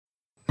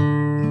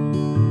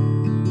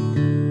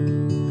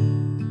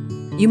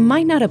You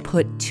might not have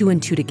put two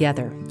and two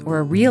together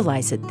or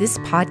realize that this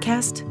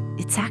podcast,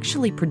 it's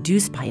actually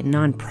produced by a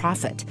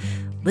nonprofit,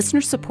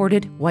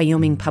 listener-supported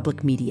Wyoming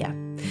Public Media.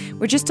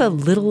 We're just a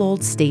little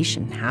old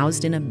station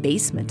housed in a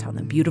basement on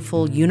the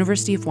beautiful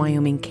University of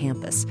Wyoming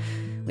campus.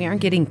 We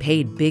aren't getting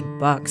paid big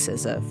bucks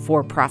as a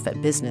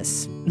for-profit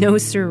business. No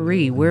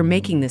sirree, we're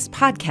making this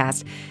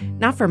podcast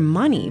not for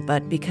money,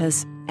 but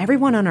because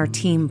everyone on our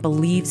team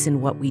believes in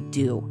what we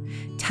do,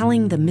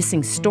 telling the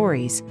missing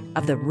stories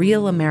of the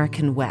real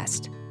American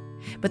West.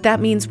 But that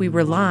means we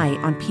rely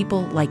on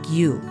people like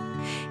you.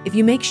 If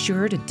you make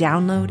sure to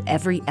download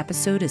every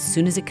episode as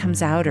soon as it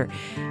comes out, or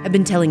have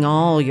been telling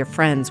all your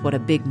friends what a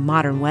big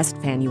Modern West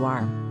fan you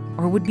are,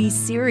 or would be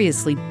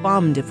seriously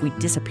bummed if we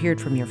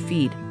disappeared from your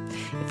feed,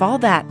 if all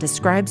that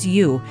describes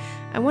you,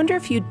 I wonder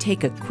if you'd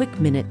take a quick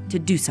minute to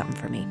do something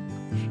for me.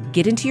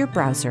 Get into your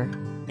browser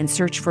and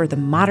search for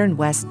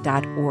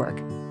themodernwest.org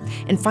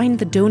and find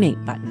the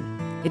donate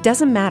button. It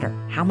doesn't matter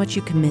how much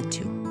you commit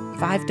to,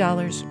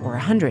 $5 or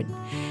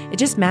 $100. It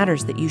just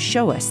matters that you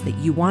show us that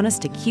you want us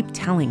to keep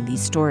telling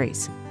these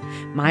stories.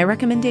 My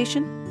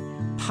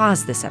recommendation?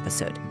 Pause this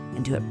episode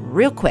and do it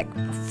real quick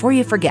before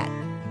you forget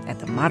at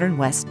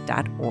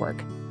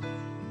themodernwest.org.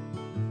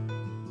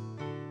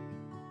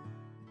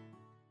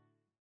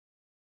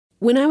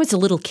 When I was a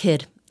little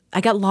kid,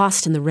 I got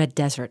lost in the Red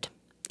Desert.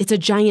 It's a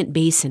giant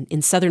basin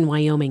in southern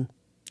Wyoming.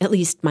 At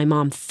least my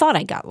mom thought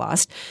I got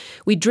lost.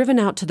 We'd driven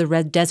out to the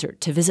Red Desert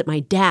to visit my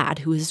dad,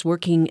 who was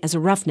working as a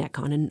roughneck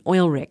on an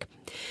oil rig.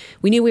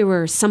 We knew we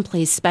were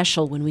someplace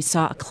special when we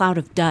saw a cloud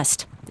of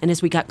dust, and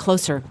as we got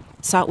closer,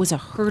 saw it was a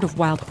herd of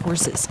wild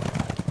horses,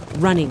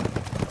 running,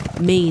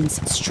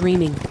 manes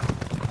streaming.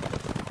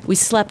 We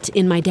slept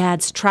in my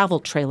dad's travel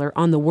trailer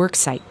on the work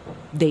site.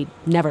 They'd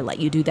never let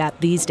you do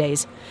that these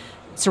days.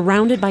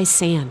 Surrounded by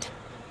sand,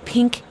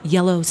 pink,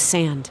 yellow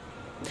sand.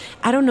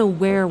 I don't know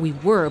where we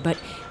were, but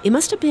it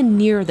must have been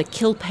near the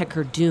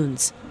Kilpecker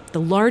Dunes,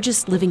 the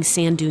largest living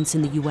sand dunes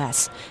in the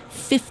U.S.,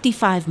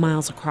 55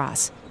 miles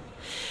across.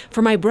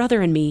 For my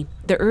brother and me,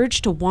 the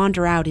urge to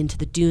wander out into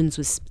the dunes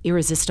was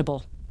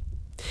irresistible.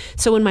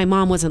 So when my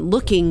mom wasn't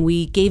looking,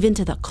 we gave in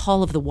to the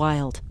call of the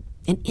wild,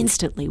 and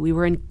instantly we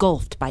were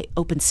engulfed by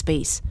open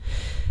space.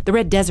 The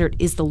Red Desert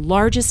is the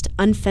largest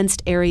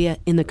unfenced area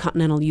in the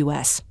continental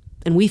U.S.,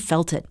 and we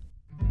felt it.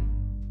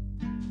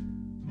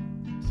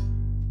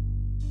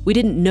 We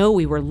didn't know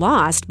we were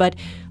lost, but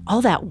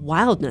all that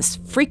wildness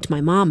freaked my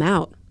mom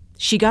out.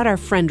 She got our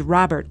friend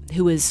Robert,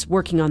 who was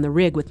working on the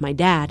rig with my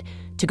dad,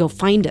 to go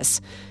find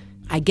us.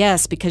 I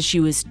guess because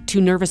she was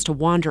too nervous to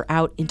wander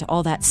out into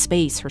all that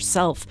space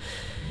herself.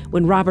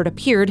 When Robert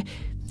appeared,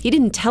 he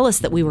didn't tell us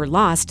that we were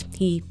lost.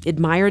 He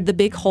admired the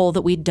big hole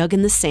that we'd dug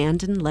in the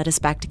sand and led us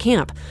back to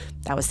camp.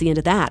 That was the end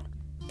of that.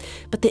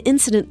 But the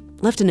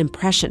incident left an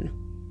impression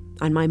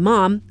on my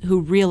mom,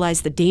 who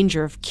realized the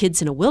danger of kids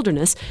in a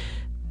wilderness,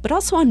 but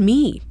also on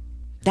me.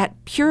 That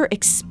pure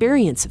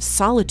experience of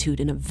solitude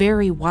in a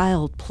very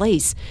wild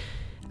place.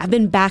 I've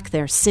been back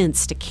there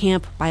since to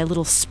camp by a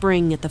little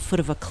spring at the foot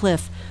of a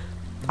cliff.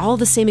 All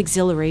the same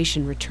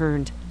exhilaration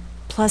returned,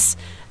 plus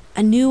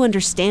a new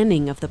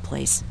understanding of the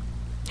place.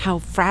 How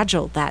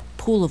fragile that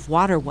pool of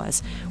water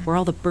was, where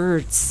all the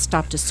birds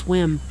stopped to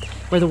swim,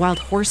 where the wild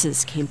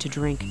horses came to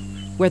drink,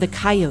 where the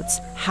coyotes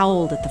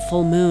howled at the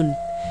full moon,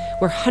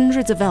 where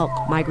hundreds of elk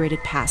migrated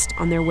past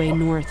on their way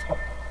north,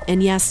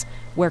 and yes,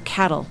 where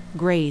cattle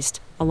grazed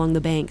along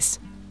the banks.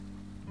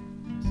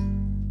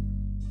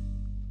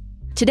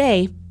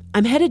 Today,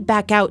 I'm headed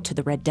back out to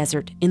the Red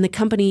Desert in the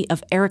company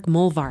of Eric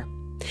Mulvar.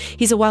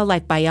 He's a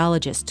wildlife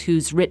biologist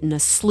who's written a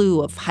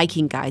slew of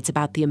hiking guides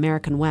about the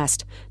American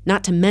West,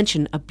 not to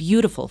mention a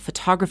beautiful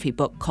photography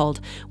book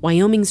called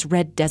Wyoming's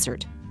Red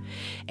Desert.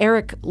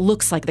 Eric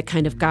looks like the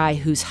kind of guy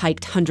who's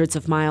hiked hundreds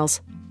of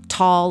miles,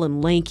 tall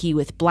and lanky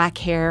with black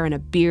hair and a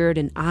beard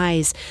and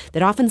eyes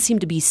that often seem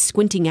to be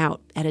squinting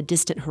out at a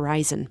distant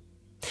horizon.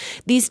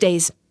 These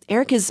days,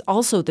 Eric is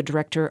also the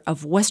director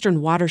of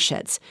Western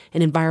Watersheds,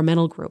 an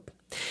environmental group.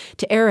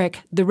 To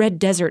Eric, the Red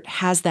Desert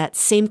has that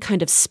same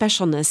kind of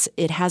specialness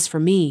it has for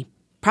me,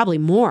 probably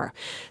more,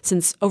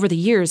 since over the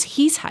years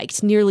he's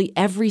hiked nearly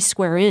every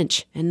square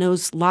inch and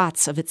knows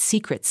lots of its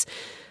secrets,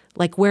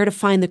 like where to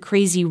find the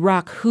crazy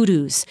rock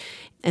hoodoos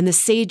and the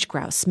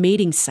sage-grouse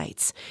mating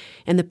sites,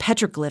 and the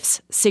petroglyphs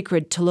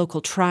sacred to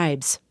local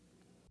tribes.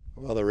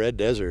 Well, the Red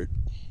Desert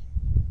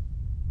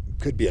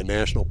could be a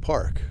national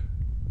park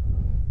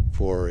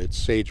for its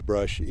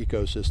sagebrush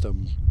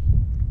ecosystem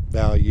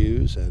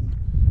values, and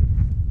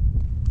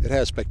it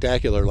has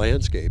spectacular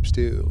landscapes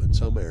too in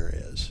some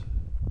areas.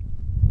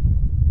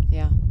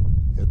 Yeah.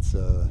 It's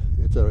a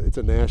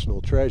national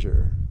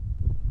treasure,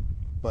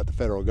 but the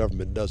federal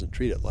government doesn't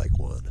treat it like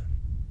one.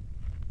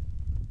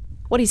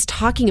 What he's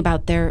talking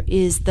about there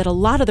is that a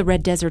lot of the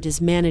Red Desert is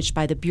managed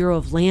by the Bureau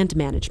of Land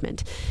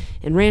Management,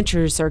 and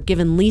ranchers are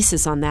given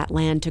leases on that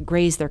land to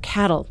graze their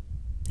cattle.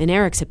 In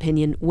Eric's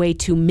opinion, way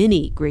too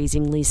many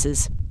grazing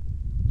leases.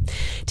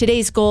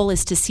 Today's goal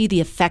is to see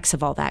the effects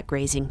of all that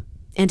grazing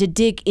and to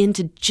dig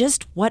into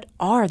just what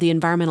are the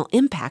environmental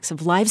impacts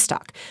of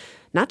livestock,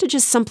 not to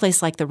just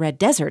someplace like the Red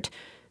Desert,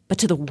 but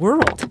to the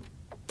world.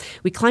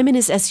 We climb in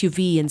his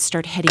SUV and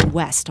start heading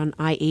west on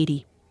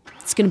I-80.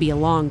 It's going to be a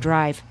long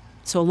drive.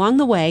 So along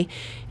the way,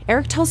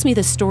 Eric tells me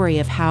the story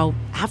of how,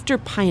 after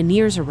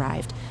pioneers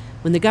arrived,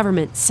 when the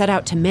government set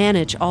out to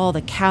manage all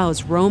the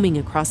cows roaming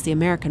across the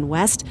American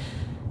West,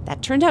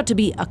 that turned out to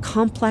be a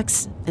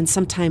complex and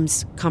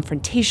sometimes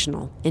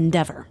confrontational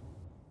endeavor.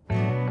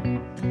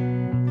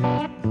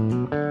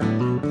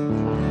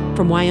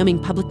 From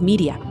Wyoming Public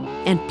Media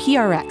and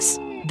PRX,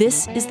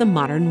 this is The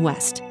Modern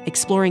West,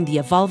 exploring the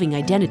evolving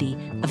identity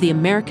of the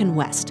American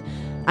West.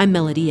 I'm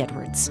Melody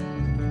Edwards.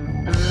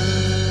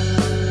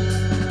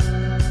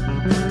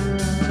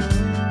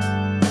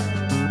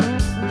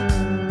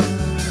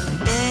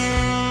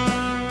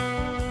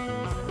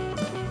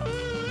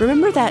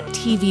 Remember that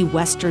TV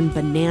Western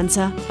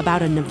Bonanza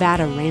about a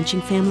Nevada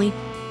ranching family?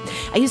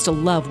 I used to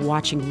love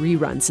watching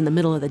reruns in the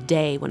middle of the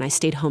day when I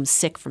stayed home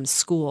sick from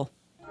school.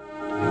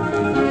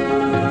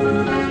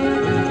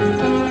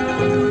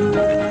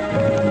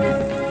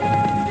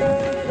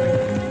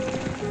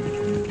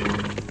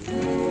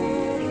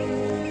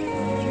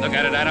 Look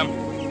at it, Adam.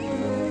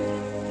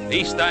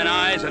 Feast thine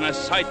eyes on a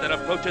sight that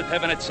approacheth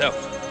heaven itself.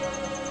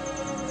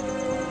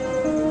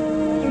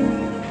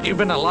 You've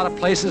been to a lot of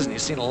places and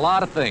you've seen a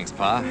lot of things,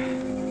 Pa. But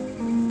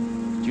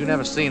you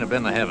never seen or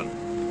been to heaven.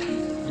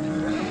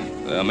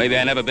 Well, maybe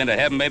I never been to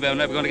heaven, maybe I'm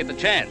never going to get the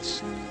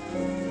chance.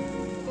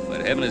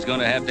 But heaven is going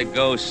to have to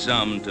go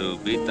some to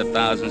beat the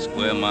 1,000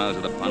 square miles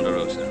of the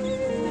Ponderosa.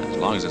 As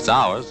long as it's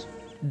ours.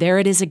 There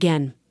it is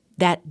again,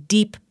 that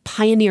deep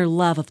pioneer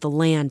love of the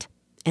land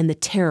and the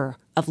terror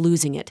of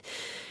losing it.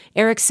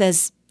 Eric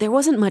says there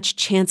wasn't much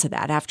chance of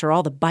that after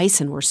all the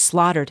bison were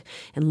slaughtered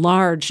and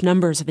large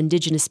numbers of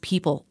indigenous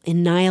people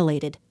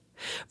annihilated.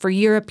 For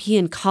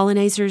European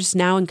colonizers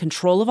now in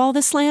control of all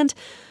this land,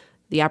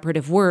 the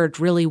operative word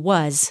really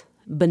was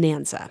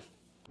bonanza.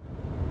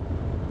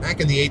 Back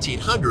in the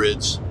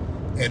 1800s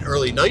and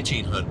early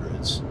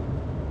 1900s,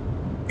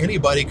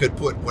 anybody could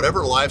put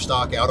whatever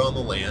livestock out on the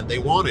land they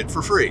wanted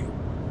for free.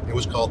 It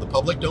was called the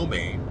public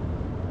domain,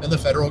 and the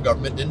federal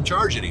government didn't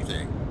charge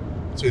anything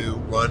to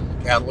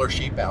run cattle or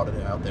sheep out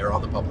there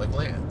on the public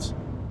lands.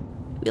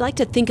 We like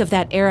to think of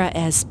that era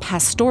as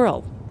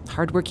pastoral,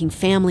 hardworking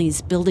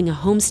families building a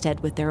homestead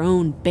with their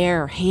own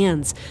bare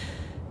hands.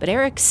 But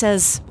Eric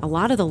says a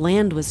lot of the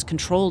land was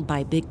controlled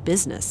by big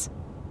business.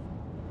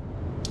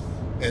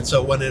 And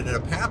so what ended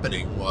up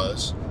happening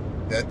was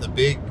that the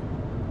big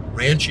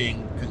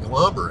ranching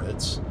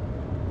conglomerates,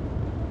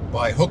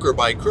 by hook or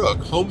by crook,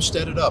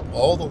 homesteaded up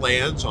all the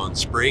lands on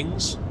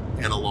springs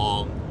and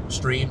along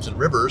streams and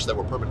rivers that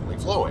were permanently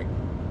flowing.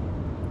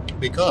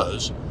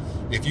 Because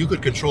if you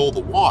could control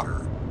the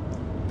water,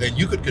 then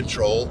you could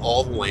control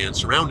all the land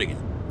surrounding it.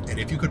 And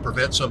if you could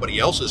prevent somebody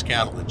else's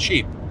cattle and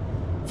sheep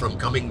from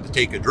coming to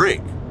take a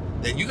drink,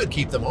 then you could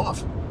keep them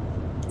off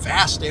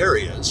vast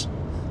areas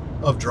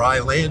of dry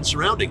land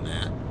surrounding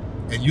that,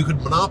 and you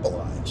could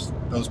monopolize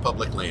those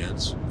public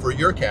lands for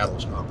your cattle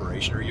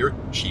operation or your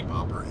sheep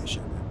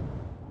operation.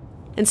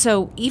 And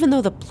so, even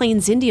though the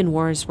Plains Indian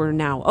Wars were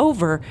now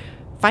over,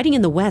 fighting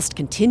in the West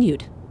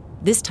continued.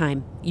 This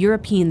time,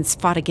 Europeans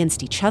fought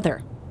against each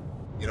other.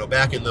 You know,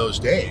 back in those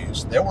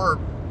days, there were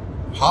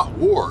hot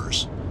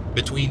wars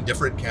between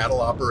different cattle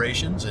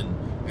operations and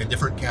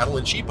different cattle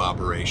and sheep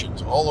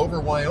operations all over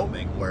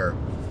Wyoming, where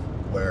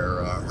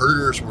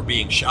herders were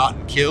being shot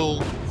and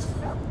killed,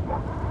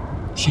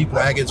 sheep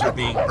wagons were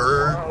being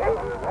burned,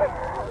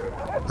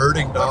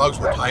 herding dogs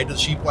were tied to the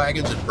sheep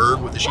wagons and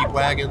burned with the sheep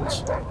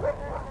wagons.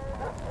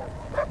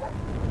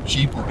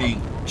 Sheep were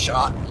being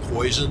shot and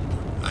poisoned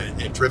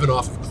and driven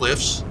off of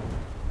cliffs.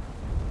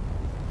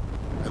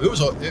 And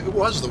it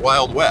was the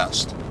Wild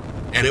West,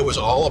 and it was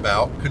all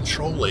about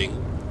controlling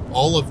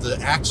all of the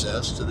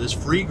access to this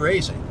free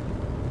grazing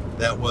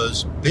that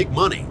was big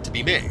money to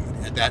be made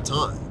at that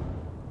time.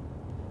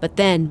 But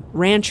then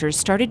ranchers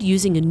started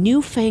using a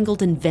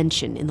newfangled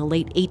invention in the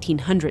late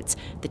 1800s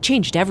that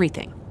changed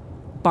everything: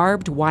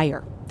 barbed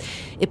wire.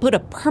 It put a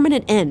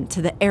permanent end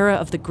to the era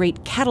of the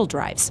great cattle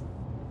drives.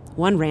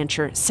 One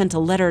rancher sent a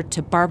letter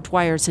to barbed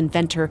wire's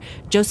inventor,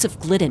 Joseph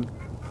Glidden,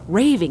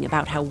 raving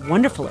about how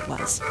wonderful it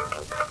was.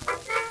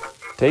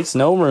 Takes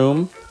no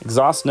room,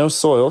 exhausts no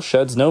soil,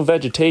 sheds no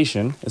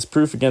vegetation, is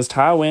proof against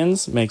high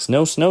winds, makes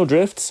no snow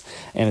drifts,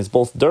 and is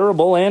both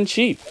durable and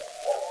cheap.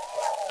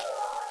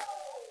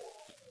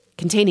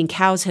 Containing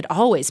cows had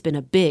always been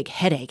a big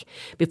headache.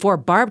 Before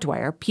barbed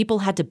wire, people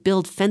had to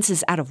build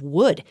fences out of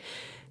wood.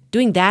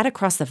 Doing that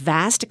across the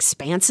vast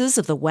expanses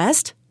of the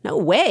West? No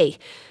way.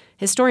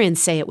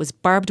 Historians say it was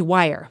barbed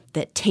wire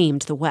that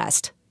tamed the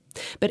West.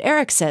 But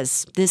Eric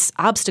says this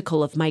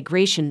obstacle of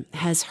migration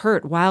has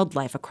hurt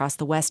wildlife across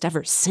the West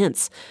ever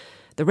since.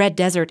 The Red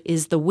Desert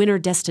is the winter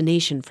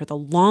destination for the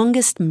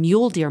longest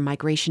mule deer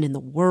migration in the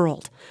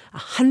world,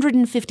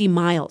 150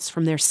 miles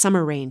from their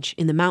summer range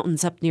in the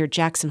mountains up near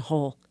Jackson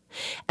Hole.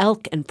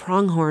 Elk and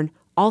pronghorn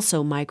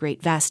also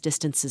migrate vast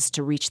distances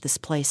to reach this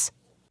place.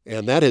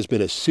 And that has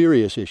been a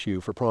serious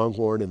issue for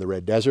pronghorn in the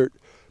Red Desert,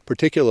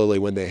 particularly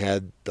when they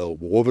had the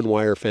woven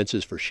wire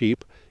fences for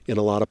sheep in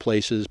a lot of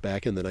places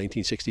back in the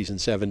 1960s and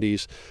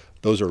 70s.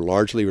 Those are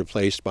largely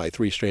replaced by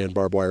 3-strand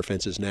barbed wire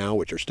fences now,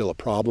 which are still a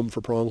problem for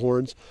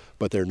pronghorns,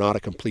 but they're not a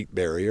complete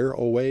barrier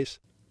always.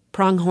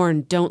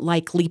 Pronghorn don't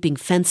like leaping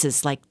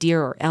fences like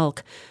deer or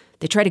elk.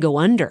 They try to go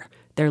under.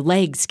 Their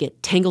legs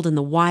get tangled in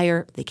the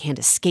wire, they can't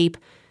escape,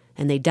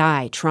 and they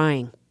die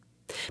trying.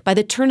 By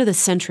the turn of the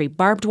century,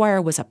 barbed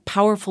wire was a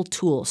powerful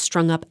tool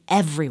strung up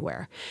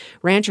everywhere.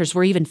 Ranchers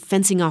were even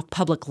fencing off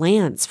public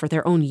lands for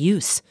their own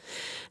use.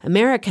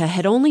 America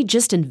had only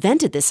just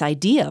invented this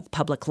idea of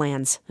public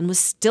lands and was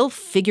still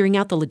figuring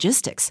out the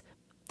logistics.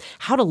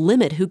 How to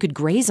limit who could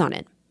graze on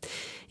it.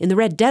 In the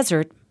Red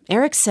Desert,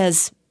 Eric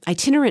says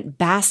itinerant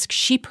Basque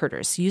sheep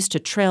herders used to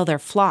trail their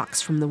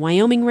flocks from the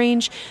Wyoming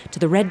range to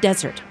the Red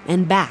Desert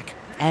and back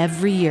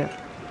every year.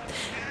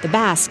 The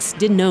Basques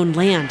didn't own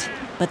land,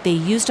 but they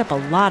used up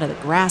a lot of the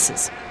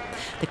grasses.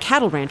 The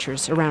cattle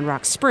ranchers around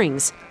Rock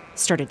Springs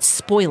started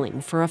spoiling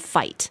for a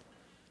fight.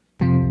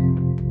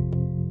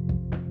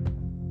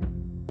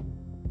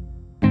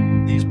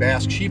 These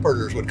Basque sheep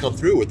herders would come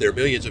through with their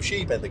millions of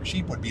sheep, and the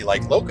sheep would be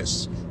like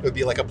locusts. It would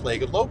be like a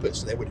plague of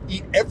locusts. They would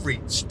eat every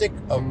stick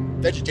of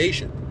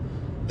vegetation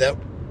that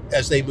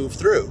as they moved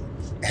through.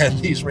 And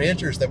these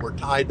ranchers that were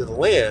tied to the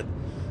land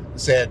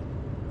said,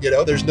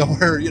 there's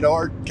nowhere,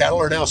 our cattle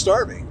are now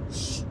starving.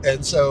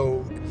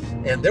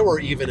 And there were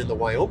even in the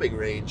Wyoming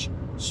range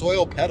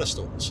soil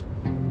pedestals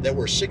that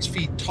were 6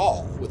 feet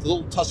tall with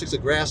little tussocks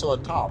of grass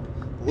on top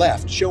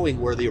left, showing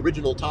where the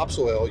original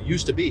topsoil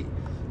used to be,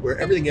 where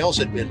everything else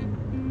had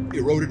been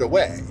eroded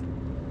away.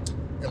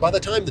 And by the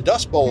time the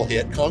Dust Bowl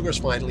hit, Congress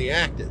finally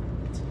acted,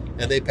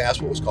 and they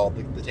passed what was called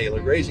the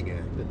Taylor Grazing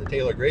Act. And the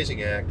Taylor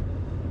Grazing Act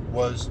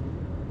was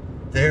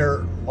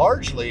there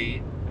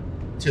largely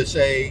to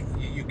say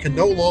you can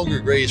no longer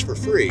graze for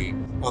free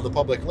on the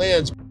public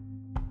lands.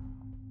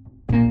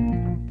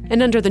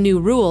 And under the new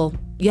rule,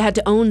 you had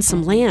to own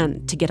some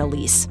land to get a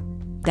lease.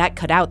 That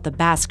cut out the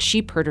Basque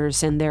sheep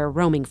herders and their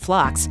roaming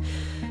flocks.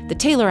 The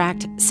Taylor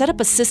Act set up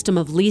a system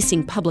of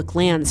leasing public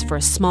lands for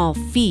a small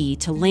fee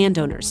to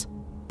landowners,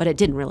 but it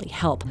didn't really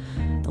help.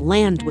 The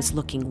land was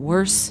looking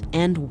worse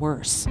and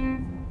worse.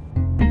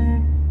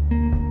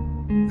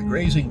 The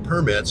grazing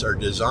permits are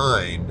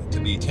designed to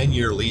be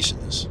 10-year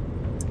leases.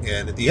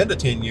 And at the end of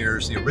 10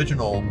 years, the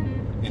original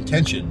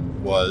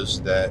intention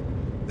was that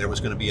there was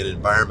going to be an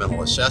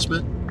environmental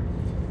assessment,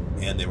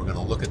 and they were going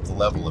to look at the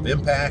level of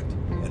impact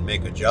and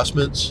make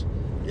adjustments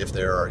if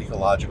there are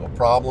ecological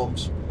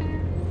problems.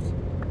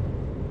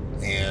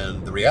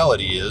 And the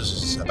reality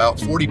is about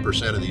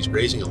 40% of these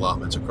grazing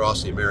allotments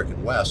across the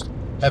American West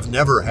have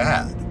never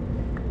had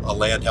a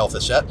land health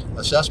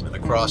assessment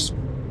across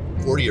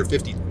 40 or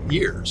 50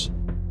 years.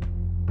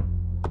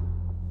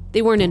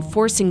 They weren't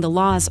enforcing the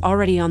laws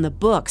already on the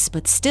books,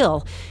 but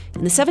still,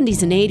 in the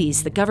 70s and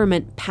 80s, the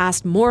government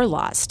passed more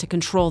laws to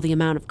control the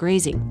amount of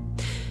grazing.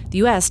 The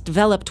U.S.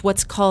 developed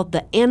what's called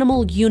the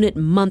Animal Unit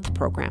Month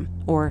Program,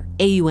 or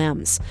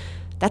AUMs.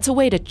 That's a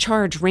way to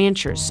charge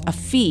ranchers a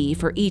fee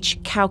for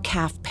each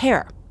cow-calf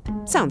pair.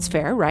 Sounds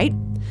fair, right?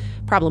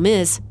 Problem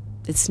is,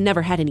 it's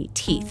never had any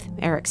teeth,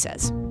 Eric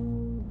says.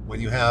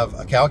 When you have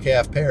a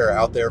cow-calf pair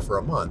out there for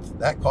a month,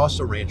 that costs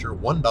a rancher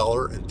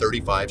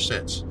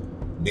 $1.35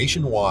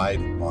 nationwide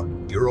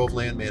on Bureau of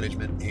Land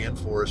Management and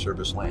Forest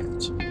Service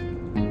lands.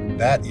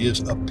 That is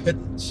a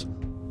pittance.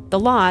 The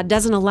law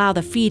doesn't allow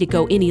the fee to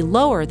go any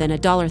lower than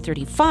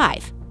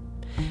 $1.35.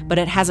 But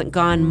it hasn't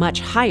gone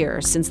much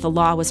higher since the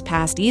law was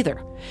passed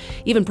either.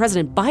 Even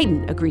President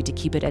Biden agreed to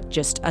keep it at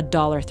just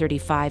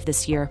 $1.35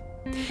 this year.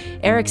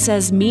 Eric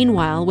says,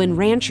 meanwhile, when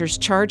ranchers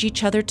charge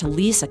each other to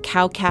lease a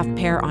cow-calf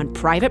pair on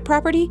private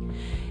property,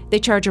 they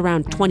charge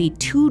around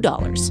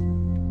 $22.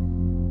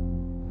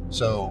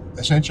 So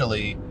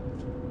essentially,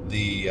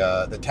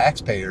 the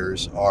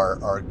taxpayers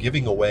are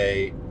giving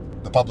away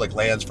the public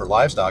lands for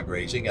livestock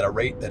grazing at a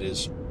rate that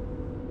is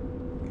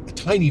a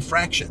tiny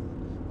fraction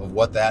of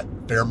what that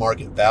fair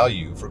market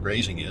value for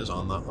grazing is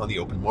on the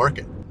open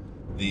market.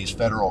 These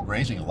federal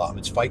grazing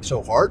allotments fight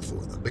so hard for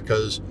them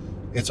because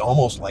it's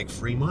almost like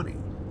free money.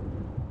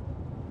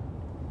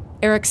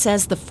 Eric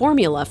says the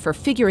formula for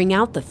figuring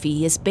out the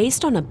fee is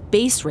based on a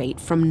base rate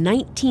from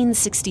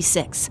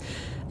 1966.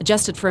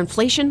 Adjusted for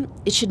inflation,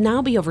 it should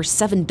now be over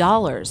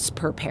 $7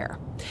 per pair.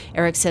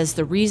 Eric says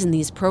the reason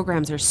these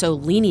programs are so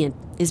lenient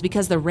is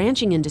because the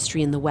ranching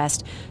industry in the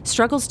West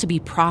struggles to be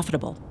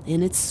profitable,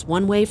 and it's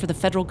one way for the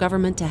federal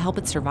government to help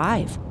it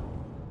survive.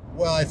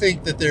 Well, I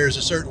think that there's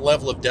a certain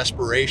level of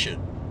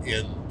desperation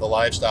in the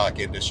livestock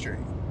industry,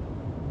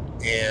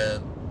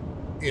 and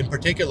in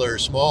particular,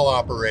 small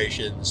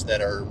operations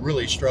that are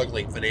really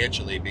struggling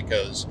financially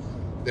because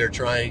they're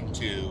trying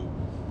to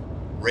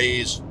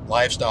raise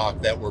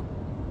livestock that were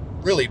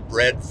really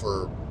bred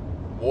for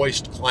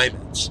moist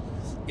climates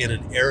in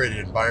an arid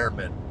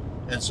environment.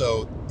 And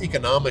so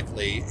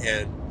economically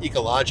and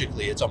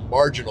ecologically, it's a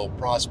marginal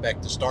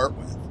prospect to start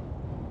with.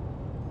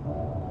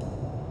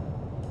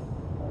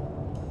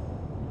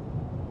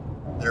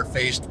 They're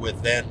faced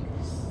with then,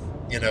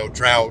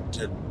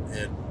 drought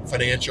and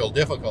financial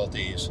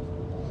difficulties,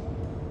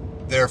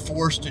 they're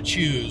forced to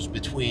choose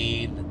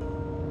between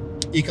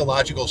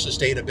ecological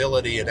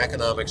sustainability and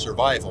economic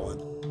survival.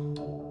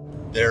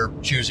 And they're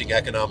choosing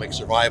economic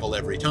survival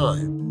every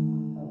time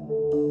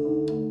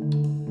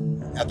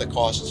at the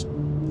cost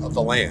of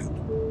the land.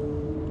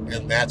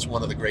 And that's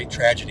one of the great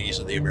tragedies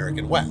of the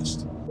American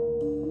West.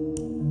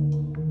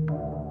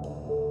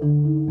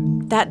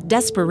 That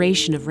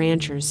desperation of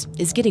ranchers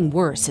is getting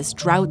worse as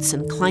droughts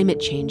and climate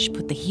change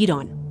put the heat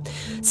on.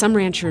 Some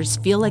ranchers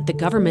feel like the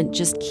government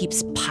just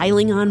keeps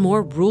piling on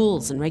more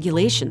rules and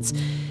regulations,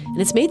 and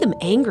it's made them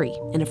angry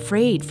and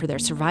afraid for their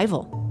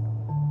survival.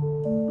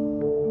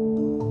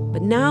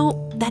 But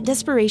now, that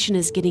desperation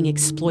is getting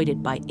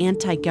exploited by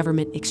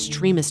anti-government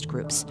extremist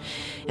groups,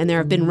 and there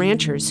have been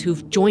ranchers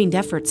who've joined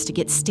efforts to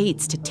get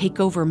states to take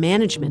over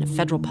management of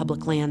federal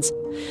public lands.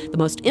 The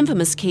most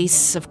infamous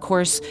case, of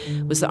course,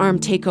 was the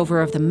armed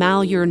takeover of the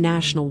Malheur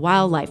National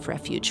Wildlife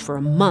Refuge for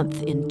a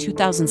month in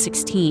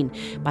 2016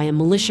 by a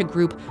militia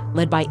group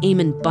led by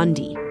Eamon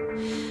Bundy.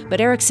 But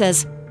Eric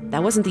says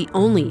that wasn't the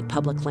only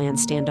public land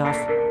standoff.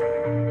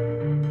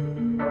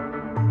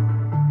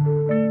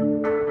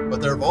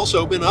 But there have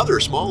also been other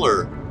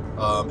smaller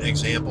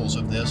examples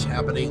of this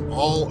happening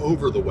all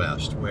over the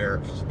West,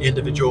 where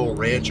individual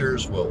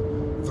ranchers will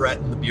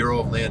threaten the Bureau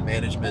of Land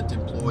Management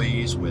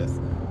employees with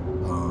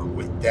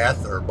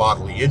death or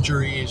bodily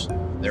injuries.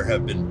 There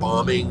have been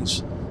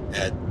bombings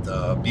at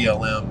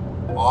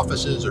BLM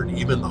offices or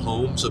even the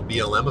homes of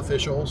BLM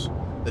officials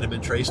that have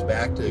been traced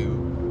back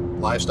to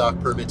livestock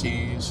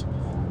permittees.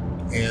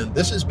 And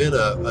this has been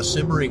a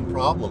simmering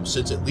problem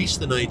since at least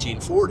the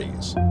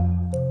 1940s.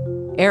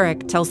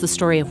 Eric tells the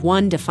story of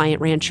one defiant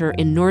rancher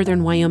in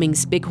northern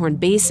Wyoming's Bighorn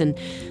Basin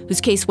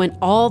whose case went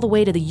all the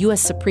way to the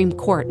U.S. Supreme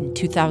Court in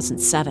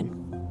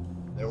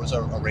 2007. There was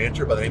a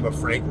rancher by the name of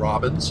Frank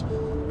Robbins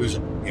who's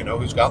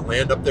got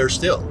land up there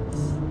still,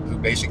 who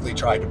basically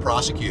tried to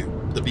prosecute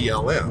the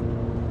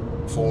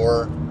BLM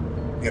for,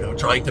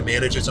 trying to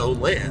manage its own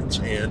lands.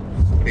 And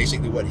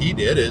basically what he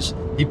did is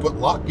he put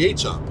lock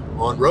gates up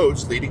on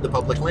roads leading to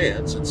public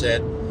lands and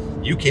said,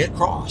 you can't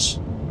cross.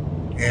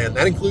 And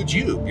that includes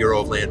you, Bureau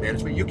of Land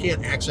Management. You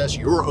can't access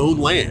your own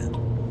land.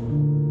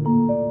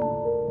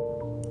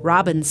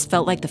 Robbins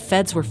felt like the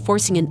feds were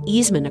forcing an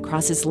easement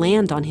across his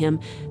land on him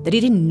that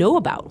he didn't know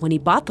about when he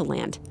bought the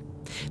land.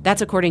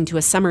 That's according to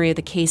a summary of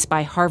the case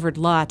by Harvard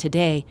Law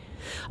Today.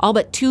 All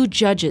but 2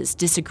 judges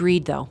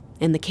disagreed, though,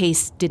 and the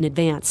case didn't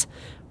advance.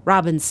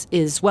 Robbins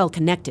is well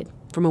connected,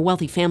 from a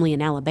wealthy family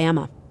in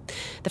Alabama.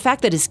 The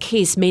fact that his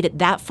case made it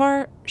that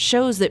far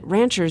shows that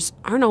ranchers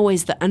aren't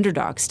always the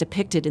underdogs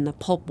depicted in the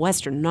pulp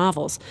Western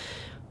novels.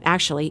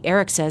 Actually,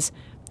 Eric says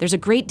there's a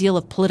great deal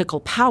of political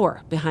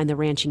power behind the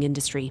ranching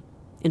industry.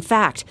 In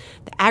fact,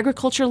 the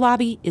agriculture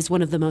lobby is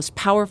one of the most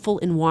powerful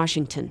in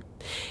Washington.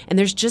 And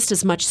there's just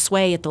as much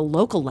sway at the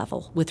local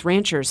level, with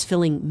ranchers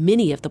filling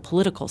many of the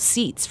political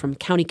seats from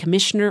county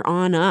commissioner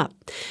on up,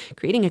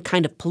 creating a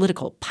kind of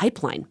political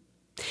pipeline.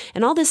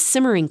 And all this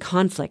simmering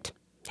conflict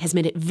has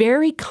made it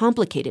very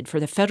complicated for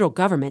the federal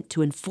government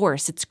to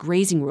enforce its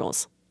grazing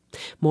rules.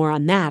 More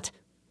on that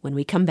when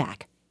we come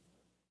back.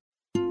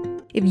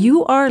 If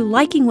you are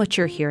liking what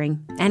you're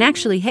hearing, and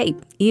actually, hey,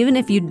 even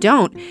if you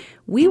don't,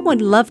 we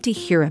would love to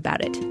hear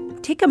about it.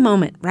 Take a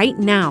moment right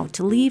now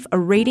to leave a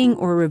rating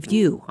or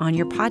review on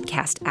your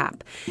podcast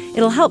app.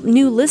 It'll help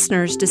new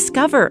listeners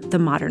discover the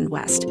modern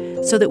West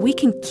so that we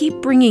can keep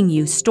bringing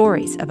you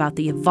stories about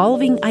the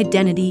evolving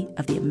identity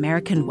of the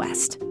American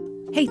West.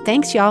 Hey,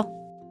 thanks, y'all.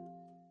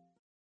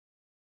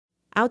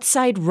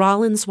 Outside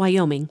Rawlins,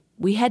 Wyoming,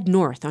 we head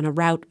north on a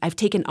route I've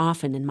taken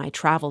often in my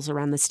travels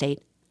around the state.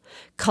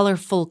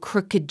 Colorful,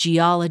 crooked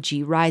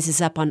geology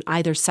rises up on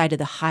either side of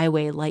the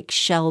highway like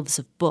shelves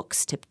of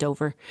books tipped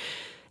over.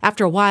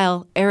 After a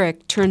while,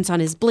 Eric turns on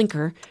his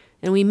blinker,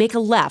 and we make a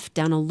left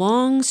down a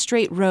long,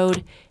 straight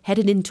road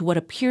headed into what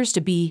appears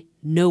to be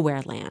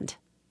nowhere land.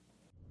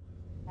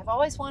 I've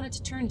always wanted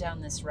to turn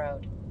down this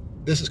road.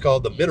 This is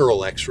called the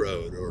Mineral X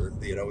Road, or,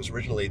 it was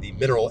originally the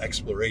Mineral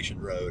Exploration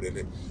Road.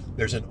 And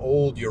there's an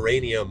old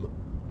uranium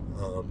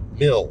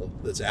mill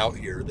that's out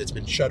here that's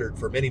been shuttered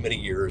for many, many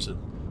years. And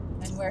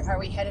where are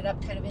we headed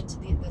up kind of into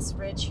this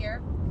ridge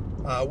here?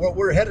 Well,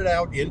 we're headed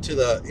out into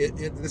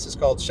this is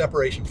called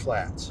Separation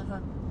Flats. Uh-huh.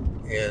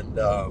 And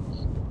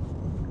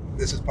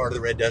this is part of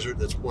the Red Desert.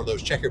 That's one of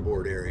those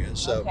checkerboard areas.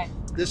 So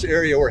This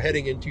area we're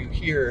heading into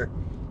here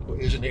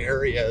is an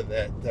area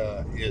that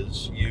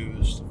is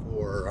used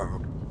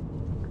for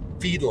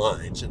feed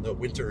lines in the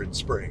winter and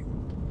spring.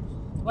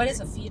 What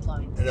is a feed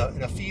line? And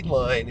a feed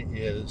line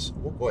is,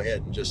 we'll go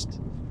ahead and just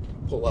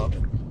pull up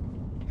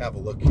and have a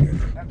look here.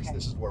 Okay.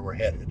 This is where we're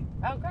headed.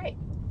 Oh, great.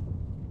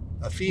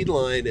 A feed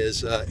line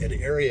is an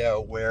area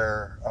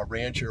where a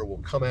rancher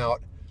will come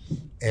out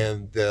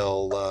and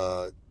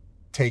they'll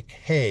take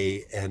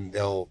hay and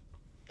they'll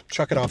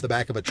chuck it off the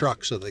back of a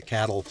truck so the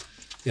cattle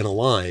in a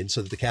line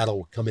so that the cattle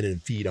will come in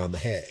and feed on the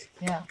hay.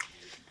 Yeah.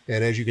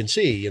 And as you can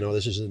see,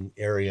 this is an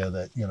area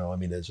that,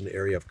 there's an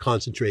area of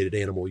concentrated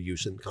animal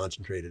use and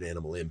concentrated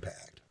animal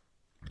impact.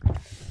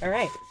 All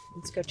right.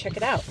 Let's go check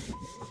it out.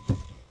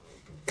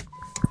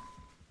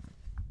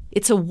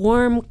 It's a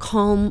warm,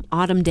 calm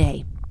autumn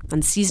day,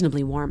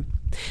 unseasonably warm.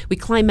 We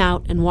climb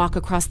out and walk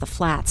across the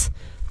flats.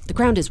 The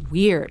ground is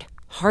weird,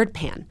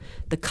 hardpan,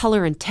 the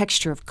color and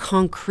texture of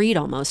concrete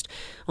almost,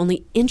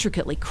 only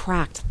intricately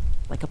cracked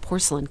like a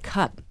porcelain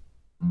cup.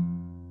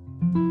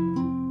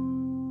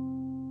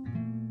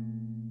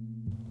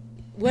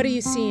 What are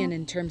you seeing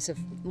in terms of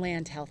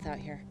land health out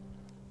here?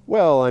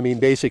 Well, I mean,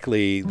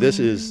 basically, this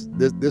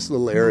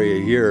little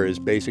area here is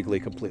basically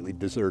completely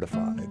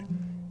desertified.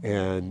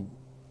 And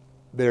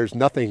there's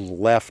nothing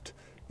left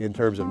in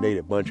terms of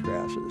native bunch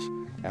grasses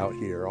out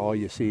here. All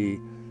you see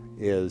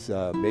is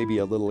maybe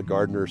a little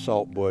gardener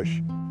salt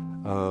bush,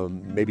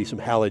 maybe some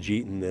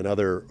halogeton and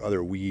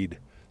other weed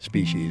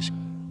species.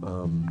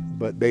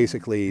 But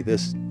basically,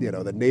 this,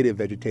 the native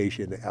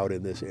vegetation out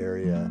in this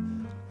area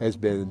has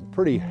been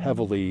pretty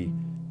heavily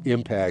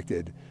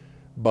impacted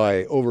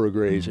by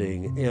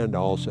overgrazing and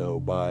also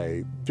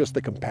by just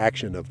the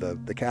compaction of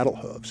the cattle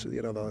hooves,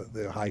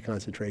 the high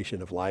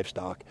concentration of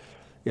livestock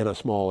in a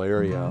small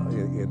area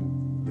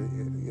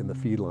in the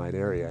feedline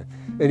area.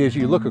 And as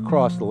you look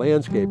across the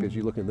landscape, as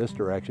you look in this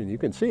direction, you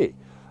can see,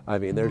 I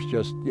mean, there's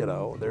just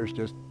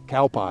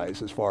cow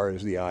pies as far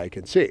as the eye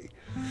can see.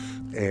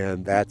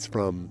 And that's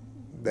from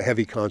the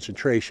heavy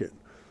concentration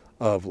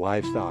of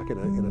livestock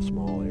in a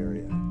small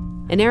area.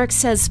 And Eric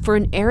says for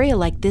an area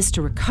like this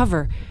to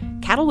recover,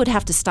 cattle would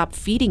have to stop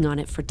feeding on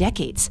it for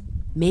decades,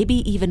 maybe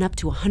even up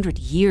to 100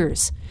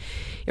 years.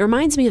 It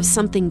reminds me of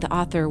something the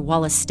author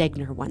Wallace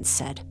Stegner once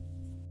said.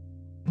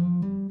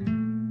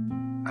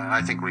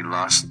 I think we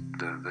lost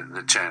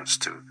the chance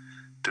to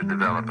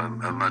develop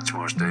a much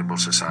more stable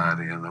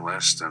society in the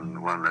West,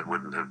 and one that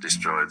wouldn't have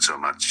destroyed so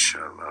much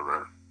of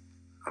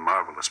a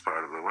marvelous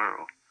part of the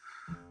world,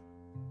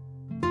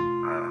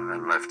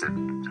 and left it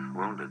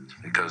wounded,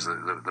 because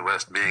the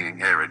West, being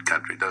an arid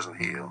country, doesn't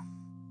heal.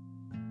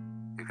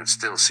 You can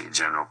still see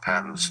General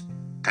Patton's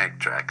tank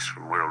tracks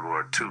from World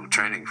War II,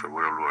 training for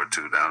World War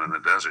II down in the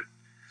desert.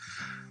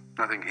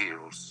 Nothing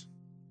heals.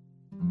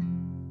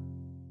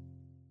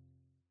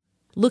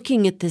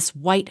 Looking at this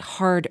white,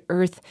 hard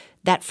earth,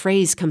 that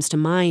phrase comes to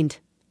mind.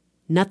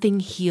 Nothing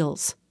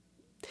heals.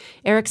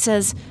 Eric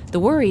says the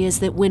worry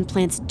is that when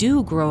plants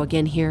do grow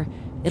again here,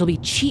 it'll be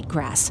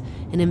cheatgrass,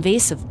 an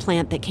invasive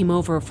plant that came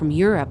over from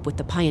Europe with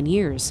the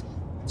pioneers.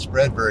 It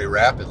spread very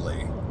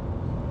rapidly,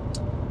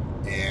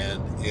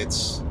 and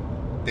its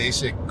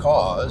basic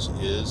cause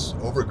is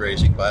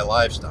overgrazing by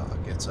livestock.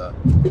 It's a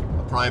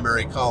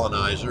primary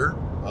colonizer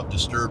of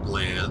disturbed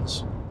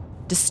lands.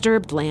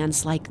 Disturbed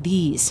lands like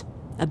these.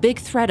 A big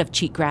threat of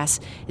cheatgrass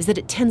is that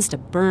it tends to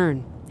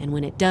burn, and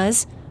when it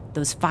does,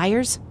 those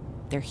fires,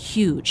 they're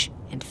huge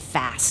and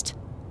fast.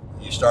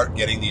 You start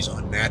getting these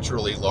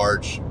unnaturally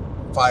large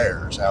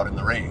fires out in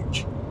the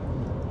range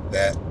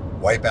that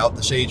wipe out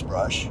the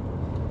sagebrush,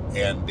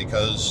 and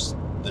because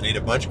the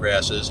native bunch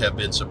grasses have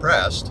been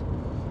suppressed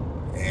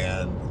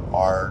and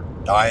are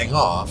dying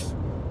off,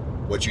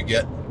 what you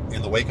get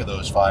in the wake of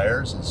those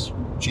fires is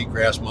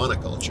cheatgrass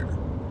monoculture.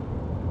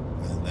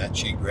 And that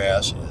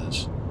cheatgrass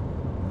is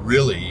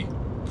really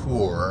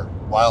poor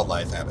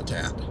wildlife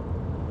habitat.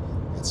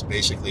 It's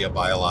basically a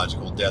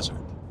biological desert.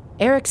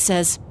 Eric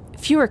says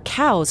fewer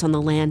cows on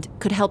the land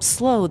could help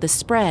slow the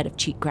spread of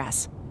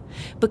cheatgrass.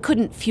 But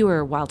couldn't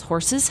fewer wild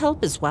horses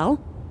help as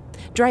well?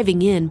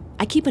 Driving in,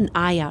 I keep an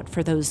eye out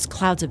for those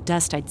clouds of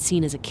dust I'd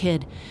seen as a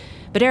kid.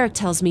 But Eric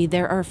tells me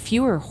there are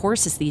fewer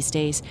horses these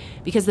days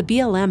because the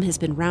BLM has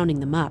been rounding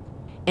them up.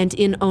 And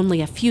in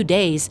only a few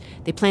days,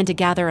 they plan to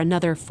gather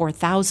another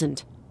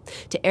 4,000.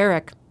 To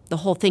Eric, the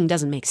whole thing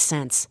doesn't make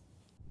sense.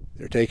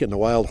 They're taking the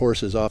wild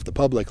horses off the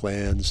public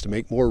lands to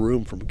make more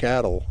room for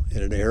cattle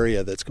in an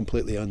area that's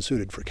completely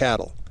unsuited for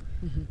cattle.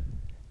 Mm-hmm.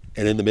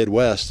 And in the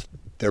Midwest,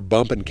 they're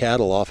bumping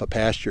cattle off of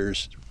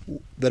pastures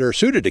that are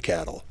suited to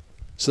cattle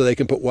so they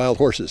can put wild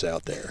horses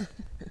out there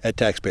at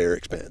taxpayer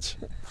expense.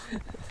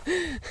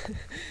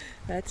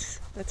 That's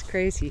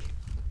crazy.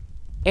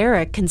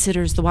 Eric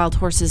considers the wild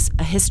horses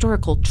a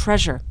historical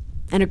treasure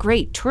and a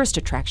great tourist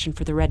attraction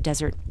for the Red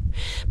Desert.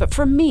 But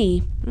for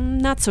me,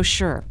 not so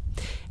sure.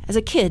 As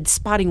a kid,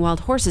 spotting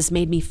wild horses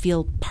made me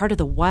feel part of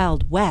the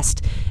Wild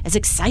West, as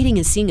exciting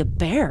as seeing a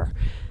bear.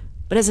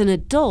 But as an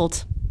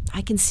adult,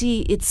 I can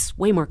see it's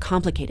way more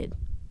complicated.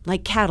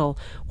 Like cattle,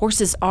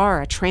 horses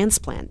are a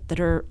transplant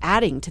that are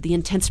adding to the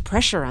intense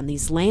pressure on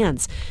these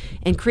lands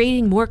and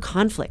creating more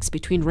conflicts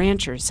between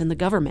ranchers and the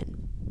government.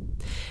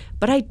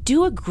 But I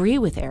do agree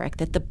with Eric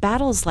that the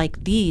battles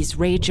like these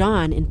rage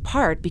on in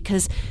part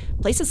because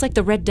places like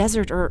the Red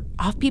Desert are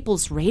off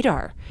people's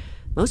radar.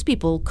 Most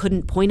people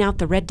couldn't point out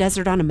the Red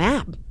Desert on a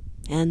map,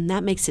 and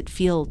that makes it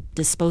feel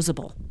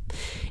disposable.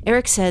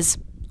 Eric says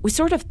we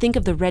sort of think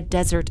of the Red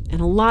Desert and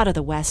a lot of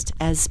the West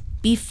as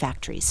beef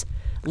factories,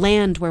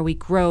 land where we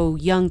grow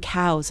young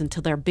cows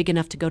until they're big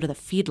enough to go to the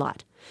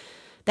feedlot.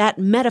 That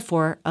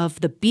metaphor of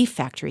the beef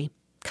factory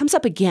comes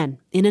up again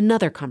in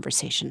another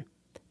conversation,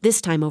 this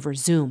time over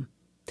Zoom.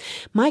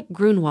 Mike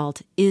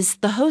Grunwald is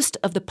the host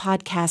of the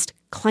podcast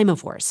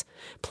Climavores.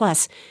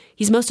 Plus,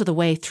 he's most of the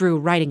way through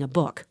writing a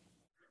book.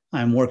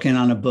 I'm working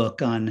on a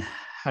book on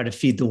how to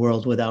feed the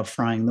world without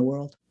frying the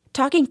world.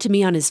 Talking to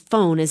me on his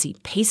phone as he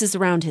paces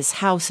around his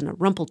house in a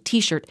rumpled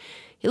t-shirt,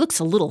 he looks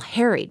a little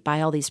harried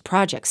by all these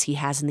projects he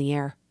has in the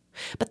air.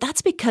 But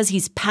that's because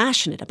he's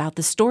passionate about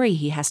the story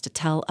he has to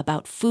tell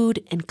about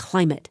food and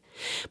climate.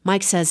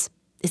 Mike says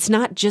it's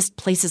not just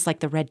places like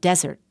the Red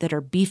Desert that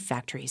are beef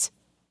factories.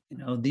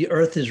 The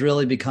earth is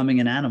really becoming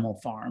an animal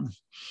farm,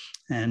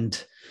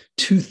 and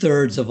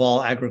 2/3 of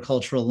all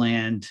agricultural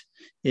land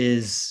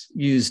is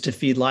used to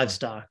feed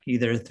livestock,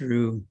 either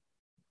through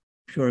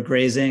pure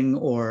grazing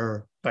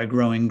or by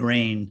growing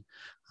grain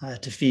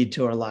to feed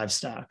to our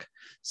livestock.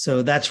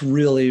 So that's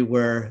really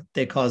where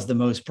they cause the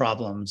most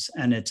problems,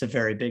 and it's a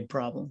very big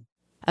problem.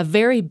 A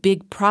very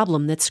big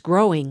problem that's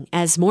growing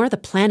as more of the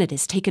planet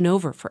is taken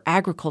over for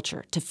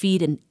agriculture to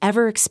feed an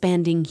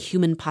ever-expanding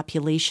human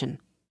population.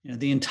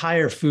 The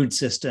entire food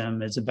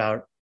system is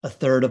about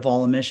 1/3 of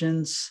all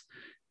emissions,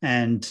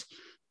 and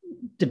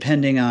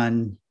depending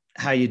on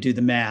how you do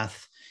the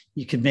math,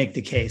 you could make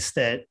the case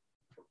that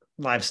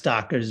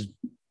livestock is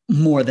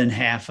more than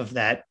half of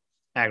that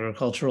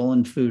agricultural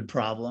and food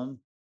problem.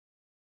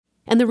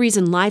 And the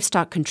reason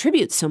livestock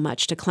contributes so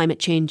much to climate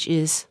change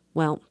is,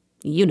 well,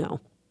 you know.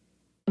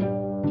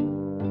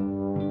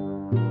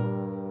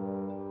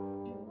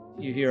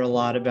 You hear a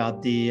lot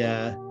about the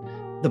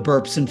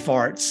burps and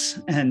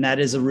farts, and that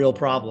is a real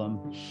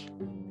problem.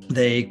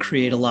 They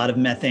create a lot of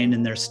methane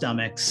in their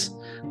stomachs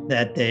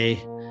that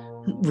they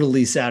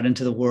release out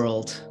into the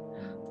world.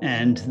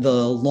 And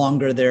the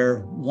longer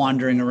they're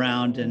wandering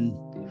around in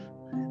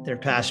their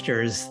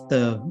pastures,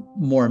 the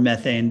more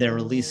methane they're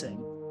releasing.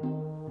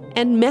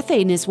 And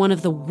methane is one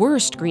of the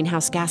worst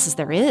greenhouse gases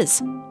there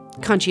is.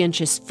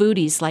 Conscientious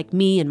foodies like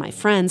me and my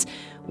friends,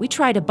 we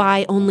try to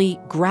buy only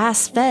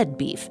grass-fed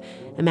beef,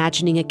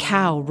 imagining a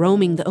cow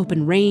roaming the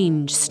open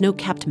range,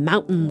 snow-capped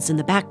mountains in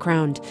the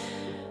background.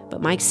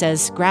 But Mike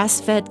says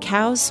grass-fed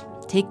cows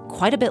take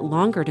quite a bit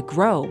longer to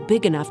grow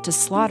big enough to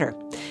slaughter.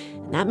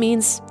 And that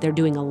means they're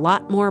doing a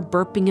lot more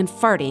burping and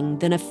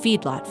farting than a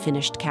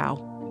feedlot-finished cow.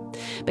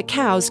 But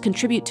cows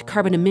contribute to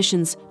carbon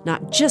emissions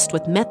not just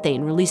with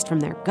methane released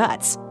from their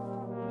guts,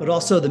 but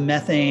also the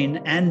methane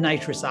and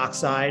nitrous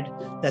oxide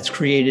that's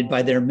created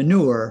by their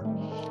manure,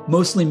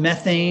 mostly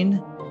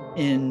methane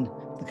in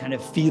the kind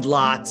of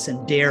feedlots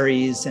and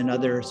dairies and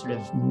other sort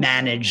of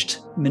managed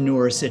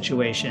manure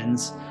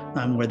situations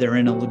where they're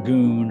in a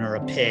lagoon or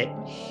a pit.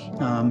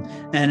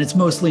 And it's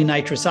mostly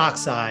nitrous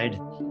oxide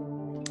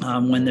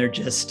when they're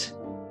just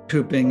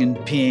pooping and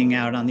peeing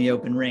out on the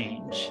open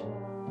range.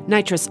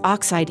 Nitrous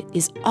oxide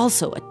is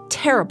also a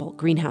terrible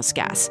greenhouse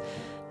gas,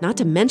 not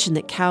to mention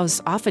that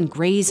cows often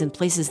graze in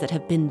places that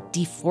have been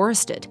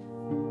deforested.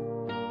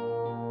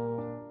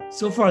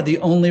 So far, the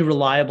only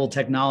reliable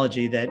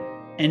technology that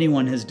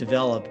anyone has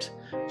developed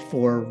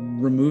for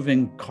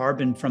removing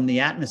carbon from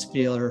the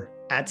atmosphere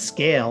at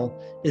scale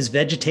is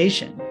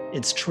vegetation.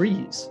 It's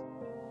trees.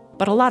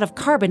 But a lot of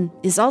carbon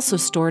is also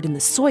stored in the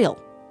soil.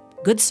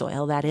 Good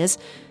soil, that is.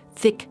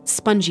 Thick,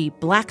 spongy,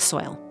 black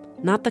soil.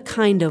 Not the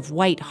kind of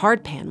white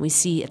hardpan we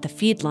see at the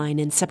feed line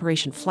in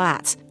separation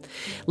flats.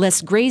 Less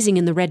grazing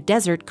in the Red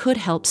Desert could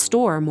help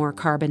store more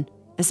carbon,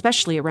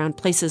 especially around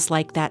places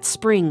like that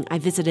spring I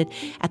visited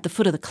at the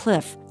foot of the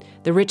cliff.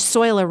 The rich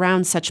soil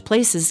around such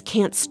places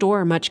can't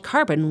store much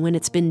carbon when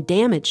it's been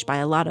damaged by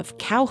a lot of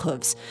cow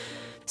hooves.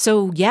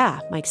 So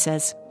yeah, Mike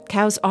says,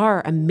 cows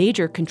are a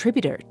major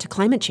contributor to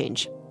climate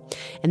change.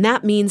 And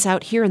that means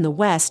out here in the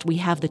West, we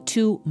have the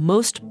two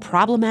most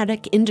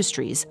problematic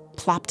industries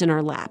plopped in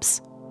our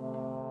laps.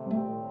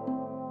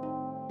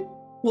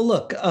 Well,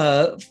 look,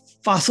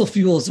 fossil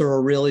fuels are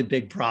a really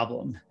big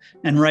problem.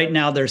 And right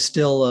now, they're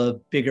still a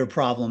bigger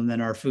problem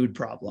than our food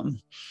problem.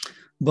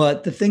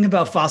 But the thing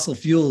about fossil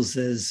fuels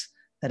is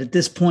that at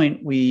this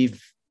point, we've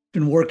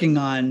been working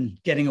on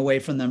getting away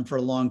from them for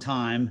a long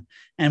time,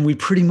 and we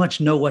pretty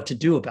much know what to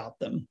do about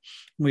them.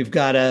 We've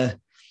got to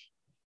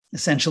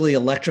essentially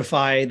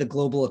electrify the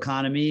global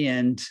economy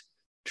and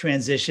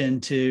transition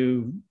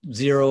to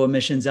zero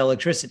emissions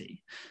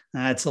electricity.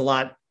 It's a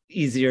lot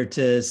easier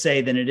to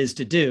say than it is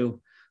to do,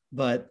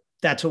 but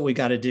that's what we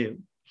got to do.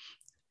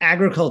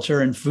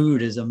 Agriculture and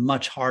food is a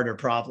much harder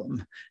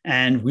problem,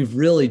 and we've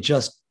really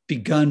just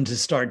begun to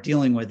start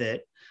dealing with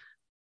it.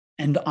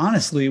 And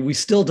honestly, we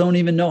still don't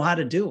even know how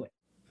to do it.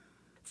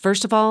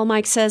 First of all,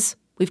 Mike says,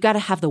 we've got to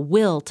have the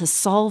will to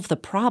solve the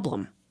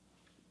problem.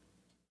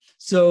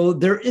 So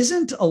there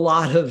isn't a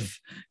lot of,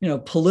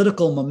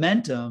 political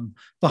momentum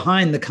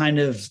behind the kind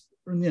of,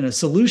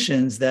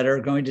 solutions that are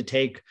going to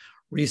take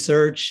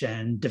research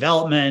and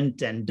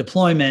development and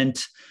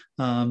deployment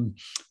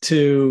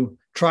to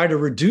try to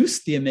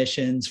reduce the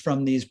emissions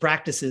from these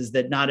practices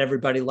that not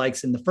everybody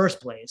likes in the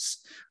first place.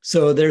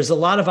 So there's a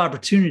lot of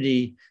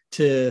opportunity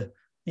to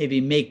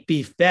maybe make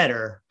beef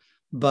better,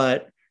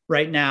 but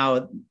right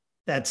now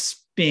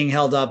that's being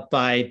held up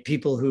by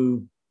people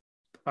who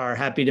are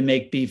happy to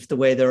make beef the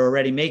way they're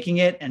already making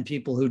it and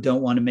people who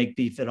don't want to make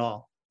beef at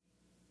all.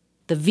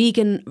 the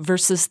vegan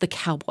versus the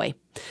cowboy.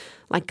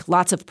 Like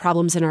lots of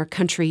problems in our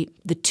country,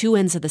 the two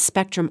ends of the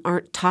spectrum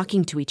aren't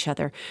talking to each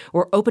other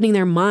or opening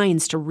their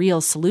minds to real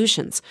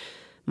solutions.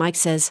 Mike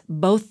says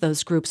both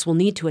those groups will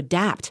need to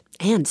adapt,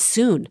 and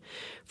soon.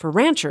 For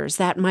ranchers,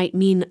 that might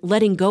mean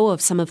letting go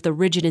of some of the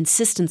rigid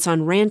insistence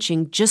on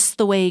ranching just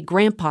the way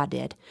Grandpa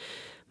did.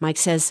 Mike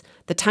says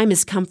the time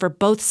has come for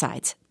both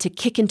sides to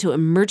kick into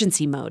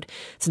emergency mode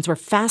since we're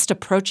fast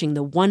approaching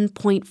the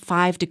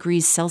 1.5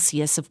 degrees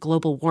Celsius of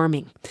global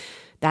warming.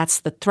 That's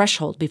the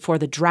threshold before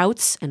the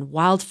droughts and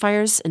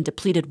wildfires and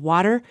depleted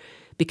water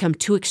become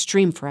too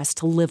extreme for us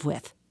to live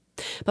with.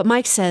 But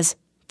Mike says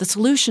the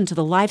solution to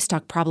the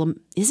livestock problem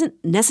isn't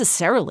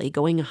necessarily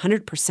going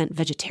 100%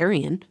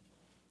 vegetarian.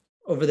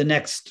 Over the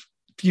next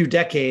few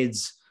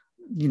decades,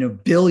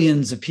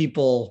 billions of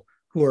people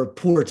who are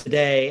poor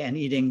today and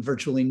eating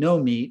virtually no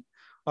meat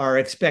are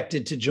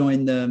expected to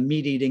join the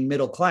meat-eating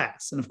middle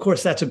class. And of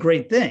course, that's a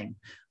great thing.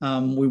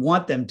 We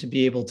want them to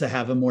be able to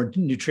have a more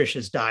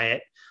nutritious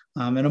diet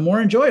and a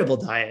more enjoyable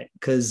diet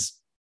because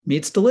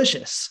meat's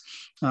delicious.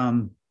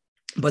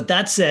 But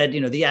that said,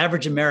 the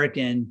average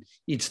American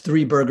eats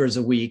 3 burgers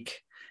a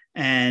week,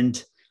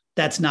 and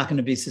that's not going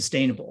to be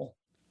sustainable.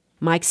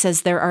 Mike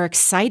says there are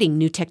exciting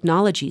new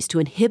technologies to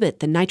inhibit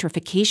the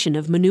nitrification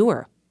of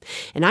manure.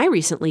 And I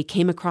recently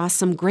came across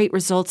some great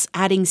results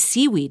adding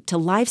seaweed to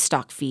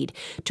livestock feed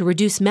to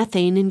reduce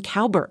methane in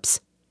cow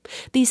burps.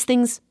 These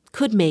things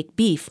could make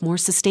beef more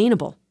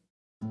sustainable.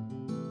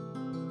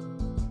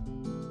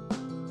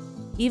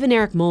 Even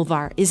Eric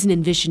Molvar isn't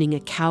envisioning a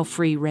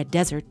cow-free red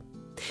desert.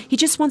 He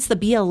just wants the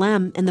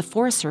BLM and the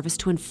Forest Service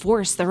to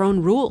enforce their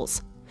own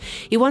rules.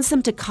 He wants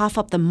them to cough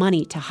up the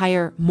money to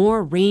hire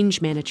more range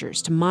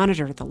managers to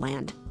monitor the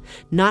land,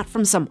 not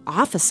from some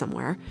office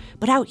somewhere,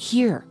 but out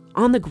here,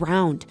 on the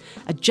ground,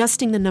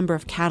 adjusting the number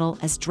of cattle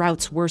as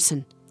droughts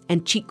worsen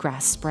and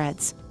cheatgrass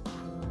spreads.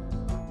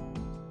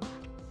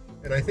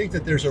 And I think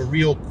that there's a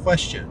real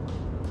question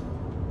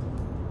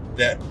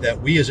that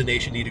we as a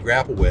nation need to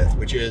grapple with,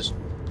 which is,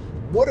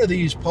 what are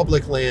these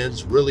public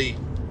lands really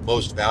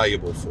most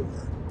valuable for?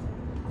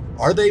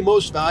 Are they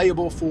most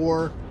valuable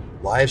for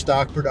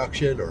livestock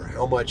production, or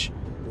how much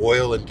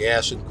oil and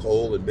gas and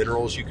coal and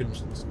minerals you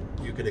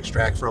can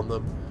extract from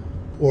them?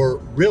 Or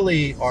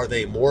really, are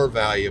they more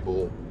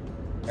valuable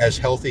as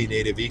healthy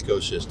native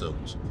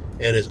ecosystems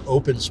and as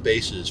open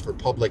spaces for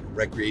public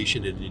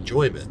recreation and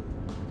enjoyment?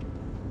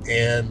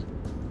 And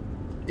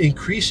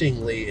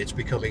increasingly, it's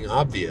becoming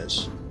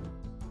obvious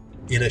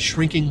in a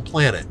shrinking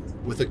planet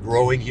with a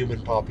growing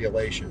human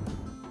population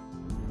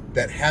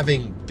that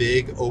having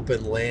big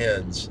open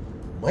lands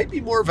might be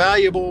more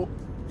valuable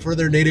for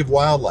their native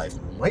wildlife,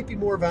 might be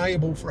more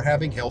valuable for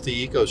having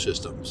healthy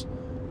ecosystems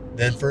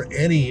than for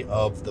any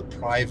of the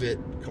private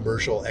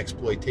commercial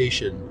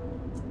exploitation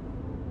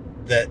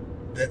that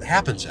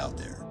happens out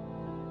there.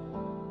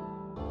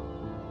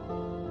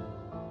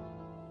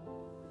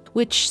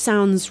 Which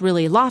sounds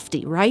really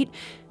lofty, right?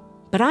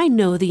 But I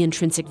know the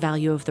intrinsic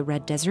value of the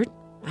Red Desert.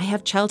 I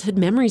have childhood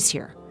memories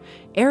here.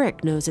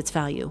 Eric knows its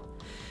value.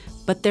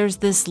 But there's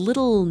this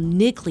little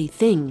niggly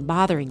thing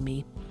bothering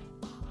me.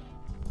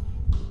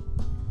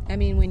 I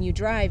mean, when you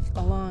drive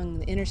along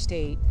the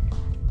interstate,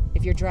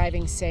 if you're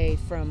driving, say,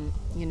 from,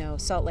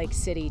 Salt Lake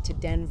City to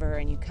Denver,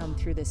 and you come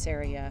through this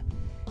area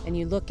and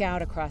you look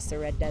out across the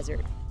Red Desert,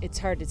 it's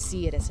hard to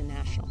see it as a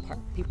national park.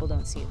 People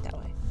don't see it that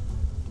way.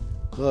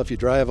 Well, if you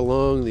drive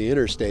along the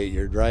interstate,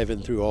 you're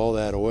driving through all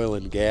that oil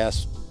and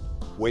gas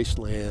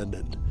wasteland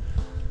and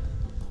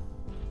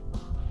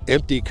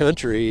empty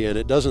country, and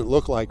it doesn't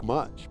look like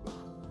much.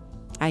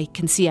 I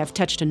can see I've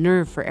touched a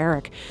nerve for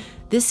Eric.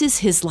 This is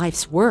his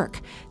life's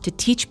work, to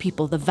teach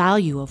people the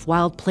value of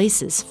wild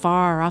places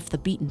far off the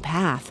beaten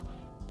path.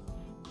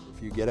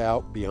 If you get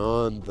out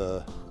beyond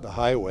the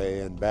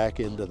highway and back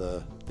into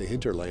the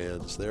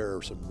hinterlands, there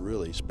are some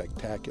really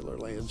spectacular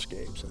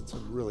landscapes and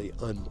some really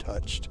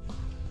untouched,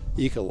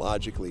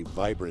 ecologically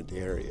vibrant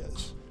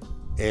areas.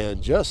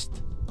 And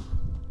just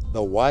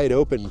the wide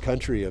open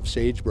country of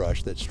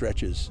sagebrush that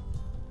stretches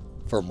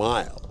for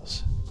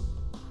miles.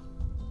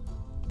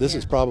 This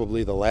is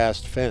probably the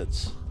last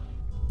fence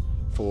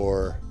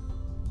for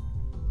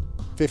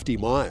 50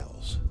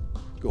 miles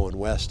going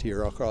west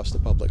here across the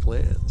public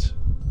lands.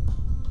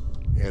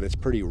 And it's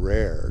pretty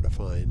rare to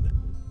find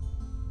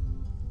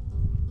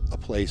a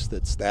place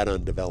that's that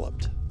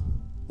undeveloped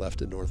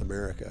left in North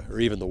America, or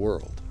even the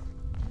world.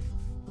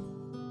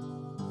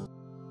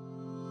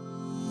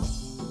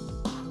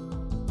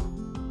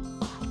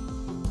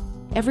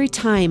 Every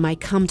time I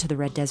come to the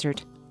Red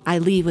Desert, I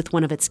leave with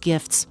one of its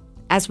gifts.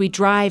 As we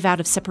drive out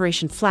of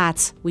Separation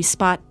Flats, we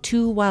spot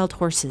 2 wild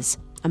horses,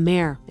 a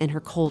mare and her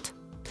colt.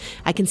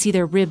 I can see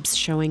their ribs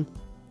showing.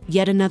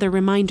 Yet another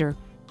reminder,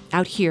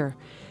 out here,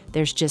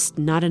 there's just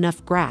not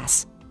enough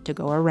grass to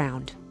go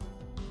around.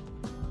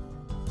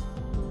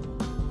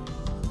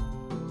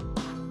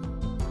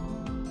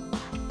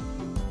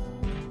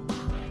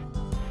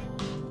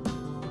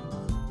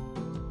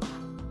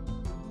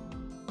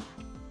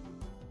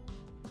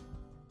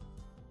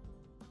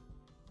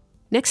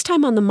 Next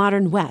time on The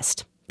Modern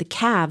West, the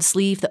calves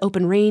leave the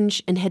open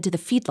range and head to the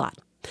feedlot.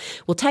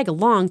 We'll tag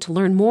along to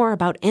learn more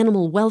about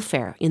animal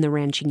welfare in the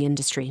ranching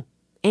industry.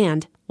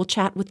 And we'll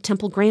chat with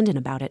Temple Grandin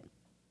about it.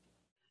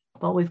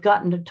 Well, we've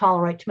gotten to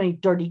tolerate too many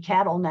dirty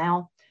cattle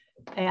now,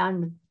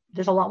 and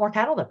there's a lot more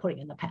cattle they're putting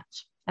in the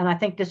pens. And I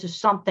think this is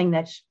something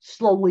that's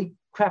slowly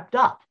crept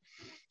up.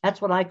 That's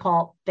what I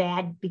call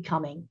bad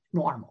becoming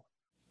normal.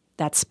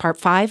 That's part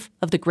 5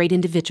 of The Great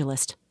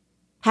Individualist.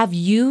 Have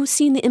you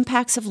seen the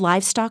impacts of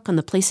livestock on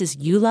the places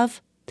you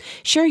love?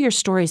 Share your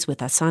stories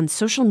with us on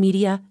social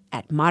media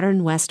at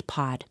Modern West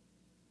Pod.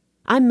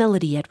 I'm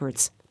Melody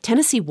Edwards.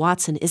 Tennessee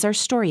Watson is our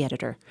story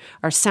editor.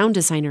 Our sound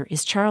designer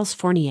is Charles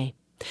Fournier.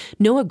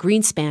 Noah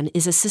Greenspan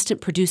is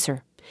assistant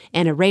producer.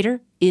 Anna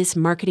Rader is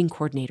marketing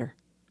coordinator.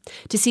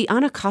 To see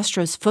Ana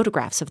Castro's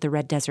photographs of the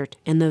Red Desert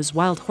and those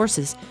wild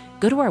horses,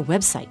 go to our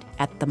website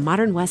at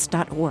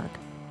themodernwest.org.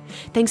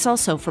 Thanks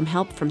also from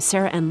help from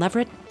Sarah Ann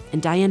Leverett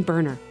and Diane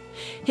Berner.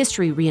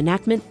 History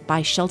reenactment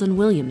by Sheldon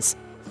Williams.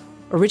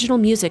 Original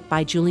music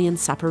by Julian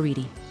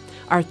Saporiti.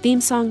 Our theme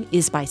song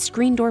is by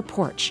Screen Door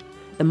Porch.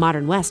 The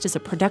Modern West is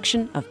a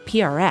production of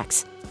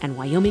PRX and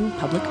Wyoming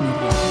Public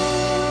Media.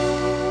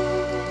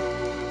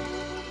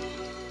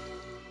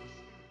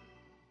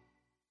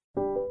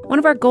 One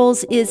of our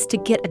goals is to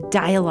get a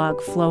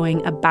dialogue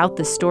flowing about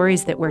the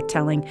stories that we're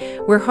telling.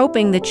 We're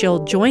hoping that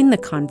you'll join the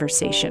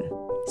conversation.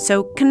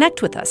 So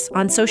connect with us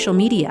on social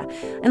media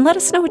and let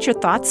us know what your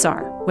thoughts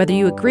are, whether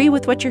you agree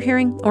with what you're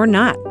hearing or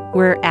not.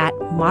 We're at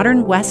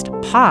Modern West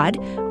Pod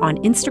on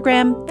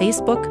Instagram,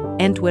 Facebook,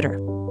 and Twitter.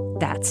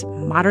 That's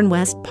Modern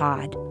West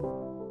Pod.